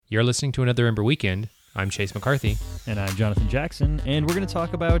You're listening to another Ember Weekend. I'm Chase McCarthy. And I'm Jonathan Jackson, and we're going to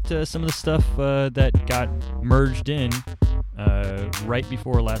talk about some of the stuff that got merged in right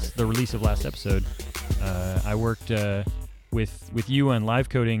before the release of last episode. I worked with you on live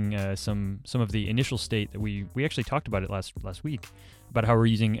coding some of the initial state that we actually talked about it last week, about how we're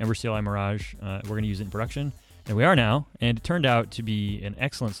using Ember CLI Mirage. We're going to use it in production, and we are now, and it turned out to be an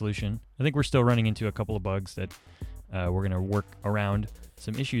excellent solution. I think we're still running into a couple of bugs that we're going to work around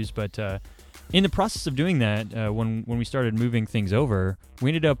some issues, but in the process of doing that, when we started moving things over,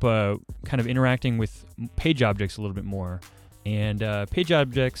 we ended up kind of interacting with page objects a little bit more. And page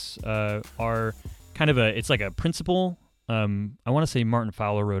objects are kind of it's like a principle. I want to say Martin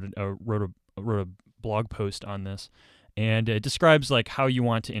Fowler wrote a blog post on this, and it describes like how you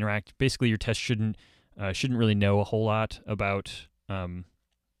want to interact. Basically, your test shouldn't really know a whole lot about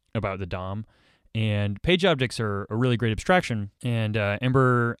the DOM. And page objects are a really great abstraction, and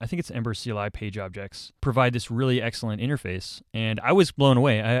Ember CLI page objects provide this really excellent interface. And I was blown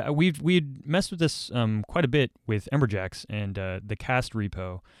away. We'd messed with this quite a bit with Emberjacks and the cast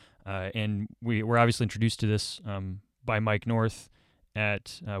repo, and we were obviously introduced to this by Mike North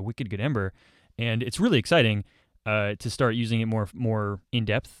at Wicked Good Ember, and it's really exciting to start using it more in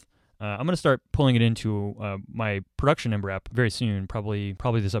depth. I'm going to start pulling it into my production Ember app very soon, probably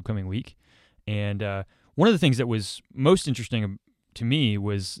this upcoming week. And one of the things that was most interesting to me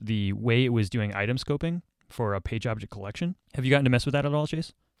was the way it was doing item scoping for a page object collection. Have you gotten to mess with that at all,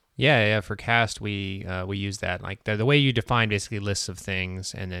 Chase? Yeah. For cast, we use that. Like the way you define basically lists of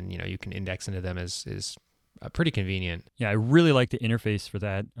things, and then you can index into them is pretty convenient. Yeah, I really like the interface for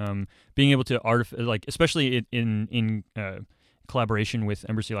that. Being able to especially in collaboration with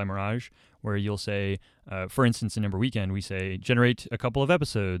Ember CLI Mirage, where you'll say, for instance, in Ember Weekend, we say generate a couple of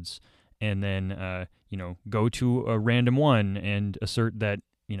episodes. And then, go to a random one and assert that,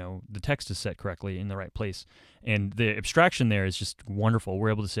 the text is set correctly in the right place. And the abstraction there is just wonderful.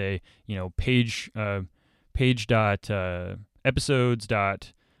 We're able to say, page dot episodes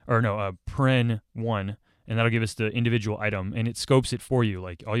dot, paren one, and that'll give us the individual item, and it scopes it for you.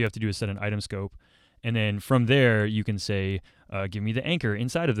 Like all you have to do is set an item scope. And then from there, you can say, give me the anchor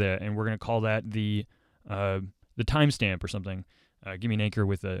inside of that, and we're going to call that the timestamp or something. Give me an anchor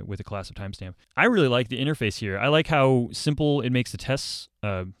with a class of timestamp. I really like the interface here. I like how simple it makes the tests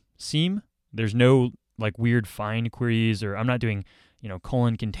seem. There's no like weird find queries, or I'm not doing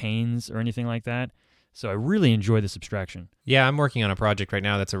colon contains or anything like that. So I really enjoy this abstraction. Yeah, I'm working on a project right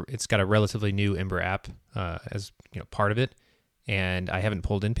now it's got a relatively new Ember app as part of it, and I haven't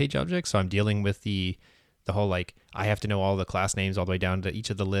pulled in page objects, so I'm dealing with the whole like I have to know all the class names all the way down to each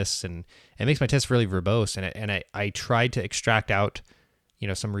of the lists, and it makes my tests really verbose. And I tried to extract out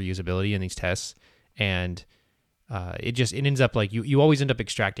some reusability in these tests, and it ends up like you always end up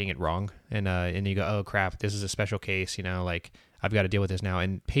extracting it wrong, and you go, oh crap, this is a special case, like I've got to deal with this now.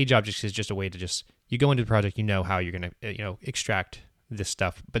 And page objects is just a way to you go into the project, how you're gonna extract this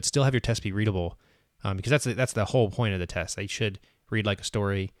stuff, but still have your test be readable, because that's the whole point of the test. They should read like a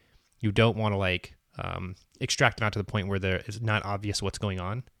story. You don't want to extract them out to the point where there is not obvious what's going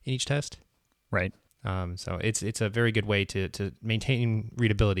on in each test. Right. So it's a very good way to maintain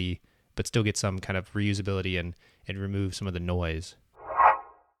readability, but still get some kind of reusability and remove some of the noise.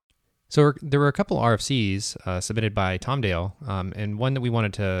 So there were a couple RFCs submitted by Tom Dale, and one that we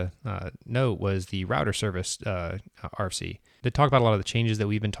wanted to note was the router service RFC. They talk about a lot of the changes that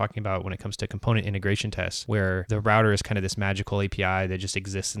we've been talking about when it comes to component integration tests, where the router is kind of this magical API that just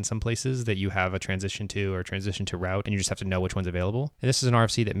exists in some places that you have a transition to or transition to route, and you just have to know which one's available. And this is an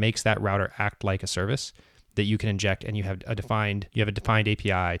RFC that makes that router act like a service that you can inject, and you have a defined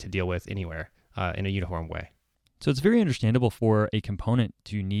API to deal with anywhere in a uniform way. So it's very understandable for a component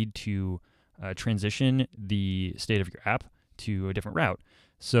to need to transition the state of your app to a different route.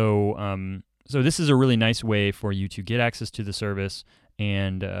 So this is a really nice way for you to get access to the service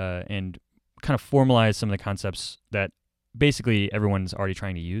and kind of formalize some of the concepts that basically everyone's already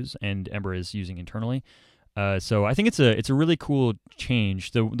trying to use and Ember is using internally. So I think it's a really cool change.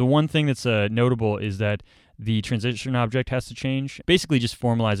 The one thing that's notable is that the transition object has to change. Basically, just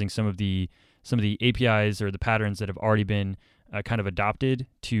formalizing some of the APIs or the patterns that have already been kind of adopted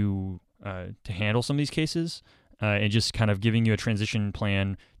to handle some of these cases. And just kind of giving you a transition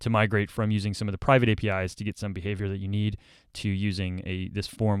plan to migrate from using some of the private APIs to get some behavior that you need to using this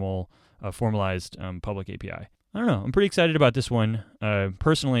formalized public API. I don't know. I'm pretty excited about this one.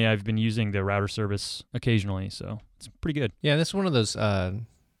 Personally, I've been using the router service occasionally, so it's pretty good. Yeah, this is one of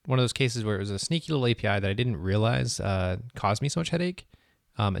those cases where it was a sneaky little API that I didn't realize caused me so much headache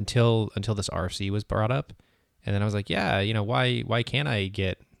until this RFC was brought up, and then I was like, yeah, why can't I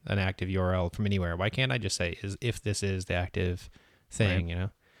get an active URL from anywhere. Why can't I just say if this is the active thing,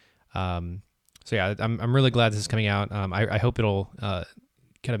 Right. So yeah, I'm really glad this is coming out. I hope it'll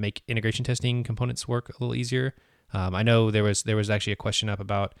kind of make integration testing components work a little easier. I know there was actually a question up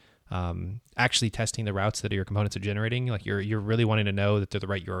about actually testing the routes that your components are generating. Like you're really wanting to know that they're the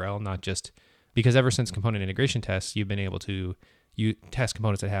right URL, not just because ever since component integration tests, you've been able to test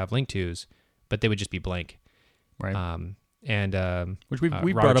components that have link tos, but they would just be blank. Right. Which we've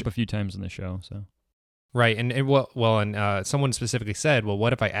Roger, brought up a few times in the show. So. Right, and someone specifically said, well,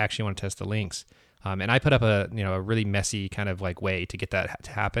 what if I actually want to test the links? And I put up a really messy kind of like way to get that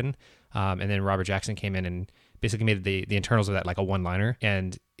to happen. And then Robert Jackson came in and basically made the internals of that like a one-liner,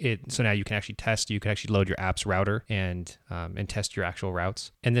 and so now you can actually load your app's router and test your actual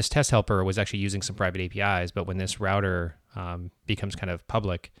routes. And this test helper was actually using some private APIs, but when this router becomes kind of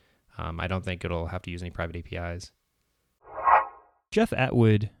public, I don't think it'll have to use any private APIs. Jeff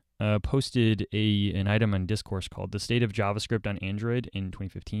Atwood posted an item on Discourse called "The State of JavaScript on Android in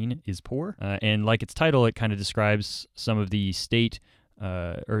 2015 is Poor," and like its title, it kind of describes some of the state,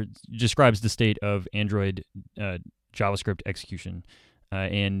 or describes the state of Android JavaScript execution,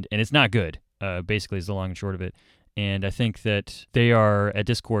 and it's not good. Basically, is the long and short of it. And I think that at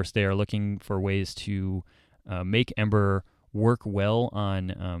Discourse, they are looking for ways to make Ember work well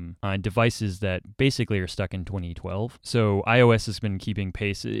on devices that basically are stuck in 2012. So iOS has been keeping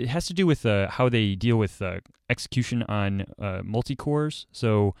pace. It has to do with how they deal with execution on multi-cores.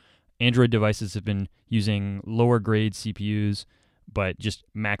 So Android devices have been using lower grade CPUs, but just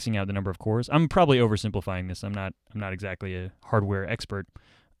maxing out the number of cores. I'm probably oversimplifying this. I'm not exactly a hardware expert.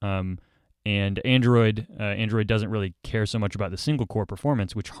 And Android doesn't really care so much about the single core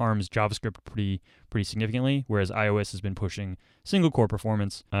performance, which harms JavaScript pretty significantly. Whereas iOS has been pushing single core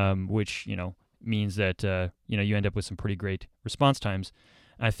performance, which means that you end up with some pretty great response times.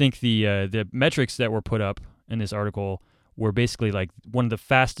 I think the metrics that were put up in this article were basically like one of the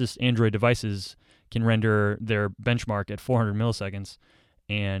fastest Android devices can render their benchmark at 400 milliseconds,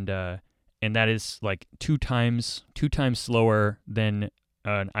 and that is like two times slower than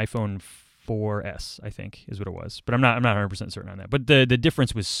an iPhone 4S, I think, is what it was. But I'm not 100% certain on that. But the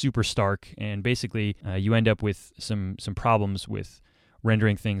difference was super stark, and basically you end up with some problems with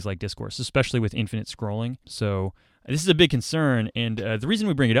rendering things like Discourse, especially with infinite scrolling. So this is a big concern, and the reason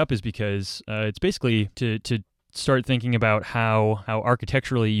we bring it up is because it's basically to start thinking about how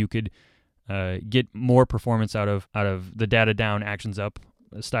architecturally you could get more performance out of the data down, actions up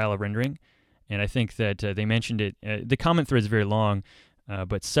style of rendering. And I think that they mentioned it. The comment thread is very long,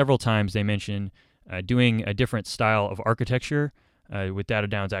 but several times they mention doing a different style of architecture with data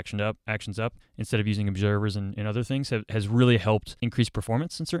downs, actions up, instead of using observers and other things has really helped increase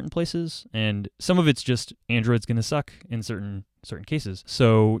performance in certain places. And some of it's just Android's going to suck in certain cases.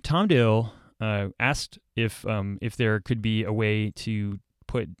 So Tom Dale asked if there could be a way to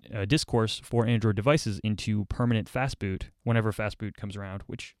put Discourse for Android devices into permanent fastboot whenever fastboot comes around,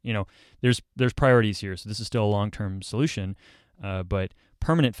 which, there's priorities here. So this is still a long-term solution. But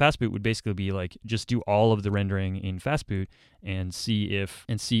permanent fastboot would basically be like just do all of the rendering in fastboot and see if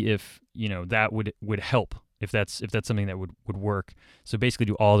that would help, if that's something that would work. So basically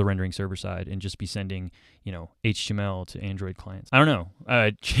do all the rendering server side and just be sending HTML to Android clients. I don't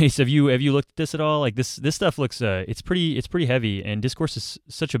know. Chase, have you looked at this at all? Like this stuff looks it's pretty heavy, and Discourse is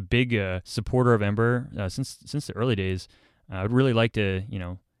such a big supporter of Ember since the early days. I would really like to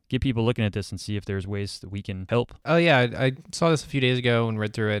get people looking at this and see if there's ways that we can help. Oh yeah, I saw this a few days ago and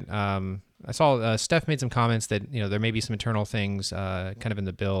read through it. I saw Steph made some comments that there may be some internal things kind of in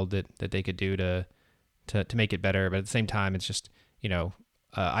the build that they could do to make it better, but at the same time, it's just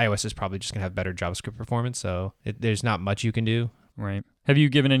iOS is probably just gonna have better JavaScript performance, so there's not much you can do. Right. Have you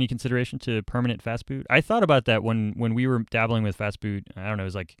given any consideration to permanent fastboot? I thought about that when we were dabbling with fastboot. I don't know, it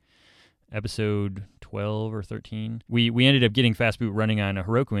was like episode 12 or 13. We ended up getting fastboot running on a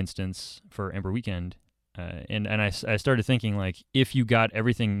Heroku instance for Ember Weekend, and I started thinking, like, if you got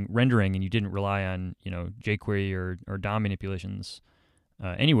everything rendering and you didn't rely on jQuery or DOM manipulations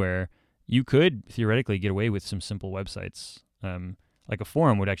anywhere, you could theoretically get away with some simple websites. Like a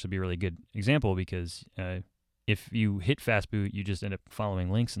forum would actually be a really good example, because if you hit fastboot, you just end up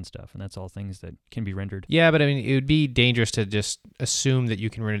following links and stuff, and that's all things that can be rendered. Yeah, but I mean, it would be dangerous to just assume that you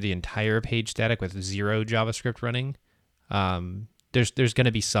can render the entire page static with zero JavaScript running. There's going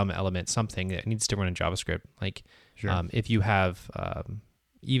to be some element, something that needs to run in JavaScript. Like, Sure. If you have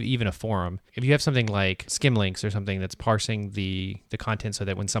even a forum, if you have something like Skimlinks or something that's parsing the content so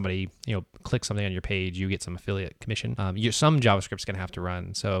that when somebody clicks something on your page, you get some affiliate commission. Some JavaScript's going to have to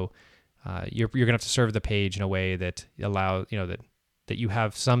run. So you're going to have to serve the page in a way that allows that that you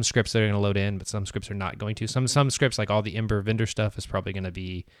have some scripts that are going to load in, but some scripts are not going to. Some scripts, like all the Ember vendor stuff, is probably going to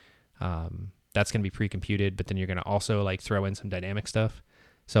be that's going to be pre-computed, but then you're going to also like throw in some dynamic stuff.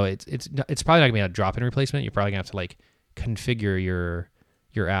 So it's probably not going to be a drop-in replacement. You're probably going to have to like configure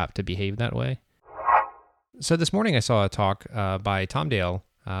your app to behave that way. So this morning I saw a talk by Tom Dale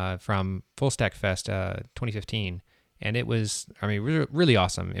from Full Stack Fest 2015, and it was, really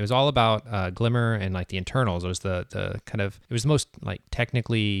awesome. It was all about Glimmer and like the internals. It was the kind of, it was the most like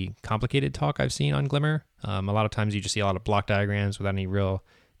technically complicated talk I've seen on Glimmer. A lot of times you just see a lot of block diagrams without any real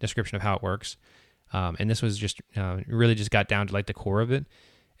description of how it works. And this was just really just got down to like the core of it,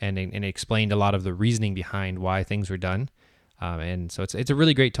 and it explained a lot of the reasoning behind why things were done. And so it's a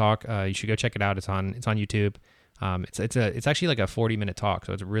really great talk. You should go check it out. It's on YouTube. It's actually like a 40-minute talk,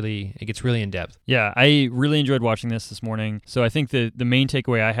 so it gets really in depth. Yeah, I really enjoyed watching this morning. So I think the main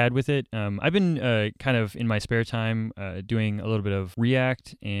takeaway I had with it, I've been kind of in my spare time doing a little bit of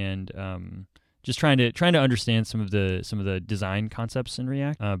React and just trying to understand some of the design concepts in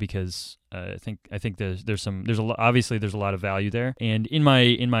React because I think there's obviously there's a lot of value there. And in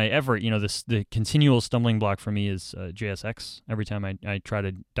my effort, the continual stumbling block for me is JSX. Every time I try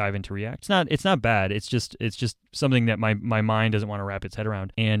to dive into React, it's not bad. It's just something that my mind doesn't want to wrap its head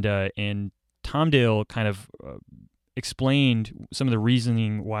around. And Tom Dale kind of explained some of the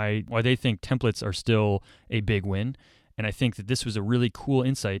reasoning why they think templates are still a big win. And I think that this was a really cool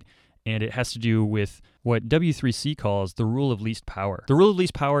insight. And it has to do with what W3C calls the rule of least power. The rule of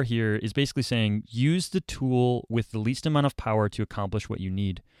least power here is basically saying use the tool with the least amount of power to accomplish what you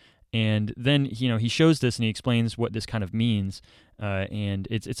need. And then he shows this and he explains what this kind of means. And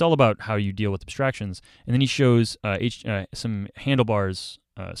it's all about how you deal with abstractions. And then he shows some handlebars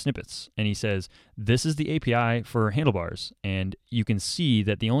snippets, and he says this is the API for handlebars, and you can see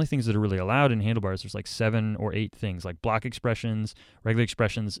that the only things that are really allowed in handlebars, there's like 7 or 8 things, like block expressions, regular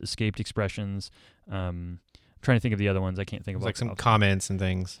expressions, escaped expressions. I'm trying to think of the other ones. I can't think of like some comments and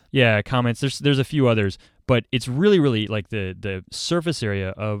things. Yeah, comments. There's a few others, but it's really like the surface area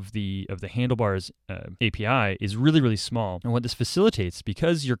of the handlebars API is really small. And what this facilitates,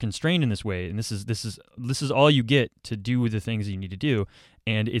 because you're constrained in this way, and this is all you get to do the things you need to do,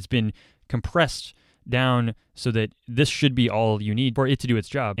 and it's been compressed down so that this should be all you need for it to do its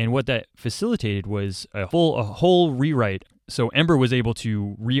job. And what that facilitated was a whole rewrite. So Ember was able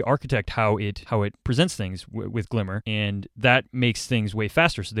to re-architect how it presents things with Glimmer, and that makes things way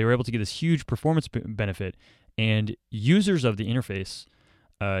faster. So they were able to get this huge performance benefit, and users of the interface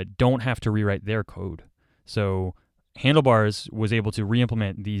don't have to rewrite their code. So Handlebars was able to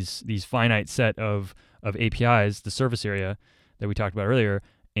re-implement these finite set of APIs, the surface area that we talked about earlier,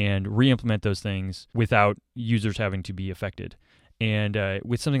 and re-implement those things without users having to be affected. And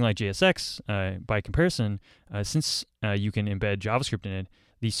with something like JSX, by comparison, since you can embed JavaScript in it,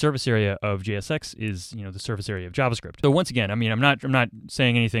 the surface area of JSX is the surface area of JavaScript. So once again, I'm not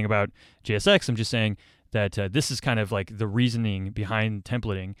saying anything about JSX. I'm just saying that this is kind of like the reasoning behind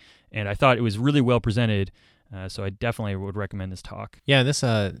templating, and I thought it was really well presented. So I definitely would recommend this talk. Yeah, this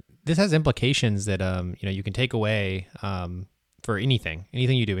has implications that you can take away for anything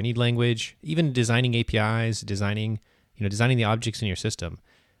you do, any language, even designing APIs, designing the objects in your system.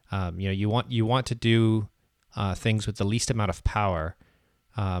 You want to do things with the least amount of power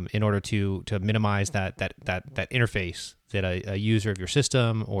in order to minimize that interface that a user of your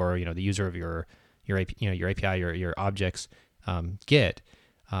system or the user of your API, your objects get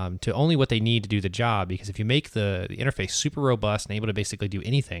to only what they need to do the job. Because if you make the interface super robust and able to basically do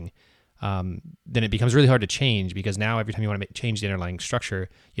anything, then it becomes really hard to change, because now every time you want to change the underlying structure,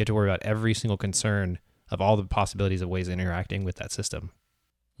 you have to worry about every single concern of all the possibilities of ways of interacting with that system.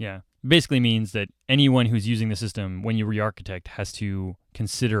 Yeah. Basically means that anyone who's using the system, when you re-architect, has to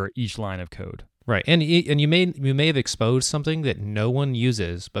consider each line of code. Right. And you may have exposed something that no one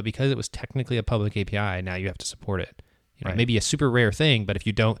uses, but because it was technically a public API, now you have to support it. Right. Maybe a super rare thing, but if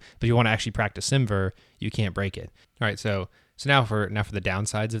you want to actually practice Simver, you can't break it. All right. So now for the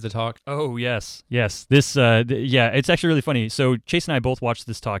downsides of the talk. Oh, yes. This it's actually really funny. So Chase and I both watched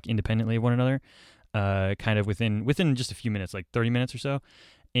this talk independently of one another. Kind of within just a few minutes, like 30 minutes or so.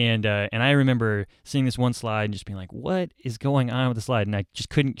 And I remember seeing this one slide and just being like, what is going on with the slide? And I just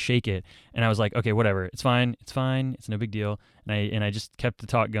couldn't shake it. And I was like, okay, whatever. It's fine. It's no big deal. And I just kept the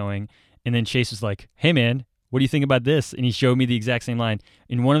talk going. And then Chase was like, hey man, what do you think about this? And he showed me the exact same line.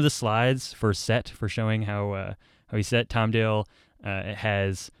 In one of the slides for showing how he set, Tom Dale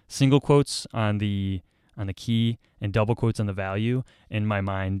has single quotes on the key and double quotes on the value, and my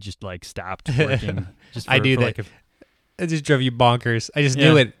mind just like stopped working. I do that. It just drove you bonkers. I just Yeah.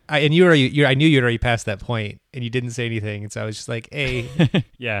 knew it. I knew you'd already passed that point, and you didn't say anything. And so I was just like, hey.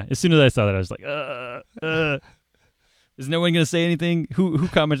 Yeah, as soon as I saw that, I was like, is no one going to say anything? Who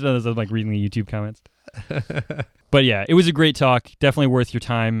commented on this? I'm like reading the YouTube comments. But yeah, it was a great talk. Definitely worth your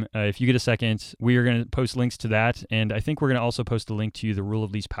time. If you get a second, we are going to post links to that. And I think we're going to also post a link to The Rule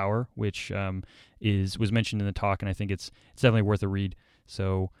of Least Power, which was mentioned in the talk. And I think it's definitely worth a read.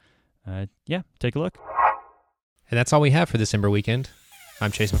 So yeah, take a look. And that's all we have for this Ember Weekend.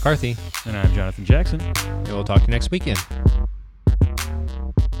 I'm Chase McCarthy. And I'm Jonathan Jackson. And we'll talk to you next weekend.